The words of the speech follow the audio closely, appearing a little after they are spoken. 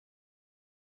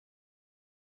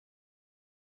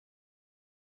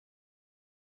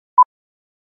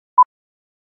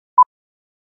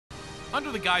Under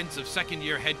the guidance of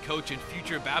second-year head coach and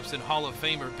future Babson Hall of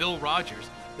Famer Bill Rogers,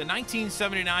 the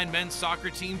 1979 men's soccer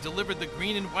team delivered the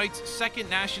Green and White's second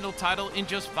national title in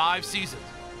just 5 seasons.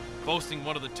 Boasting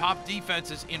one of the top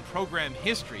defenses in program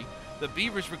history, the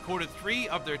Beavers recorded 3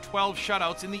 of their 12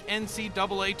 shutouts in the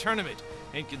NCAA tournament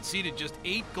and conceded just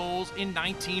 8 goals in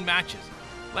 19 matches.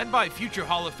 Led by future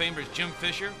Hall of Famers Jim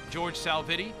Fisher, George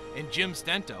Salvitti, and Jim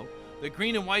Stento, the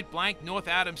Green and White blanked North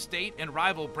Adams State and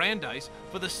rival Brandeis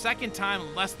for the second time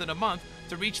in less than a month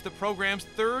to reach the program's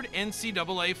 3rd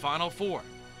NCAA Final Four.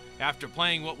 After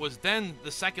playing what was then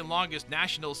the second longest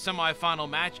national semifinal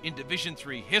match in Division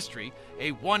III history,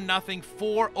 a 1-0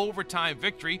 4-overtime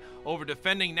victory over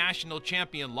defending national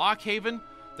champion Lock Haven,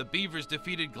 the Beavers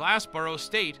defeated Glassboro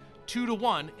State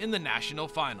 2-1 in the national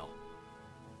final.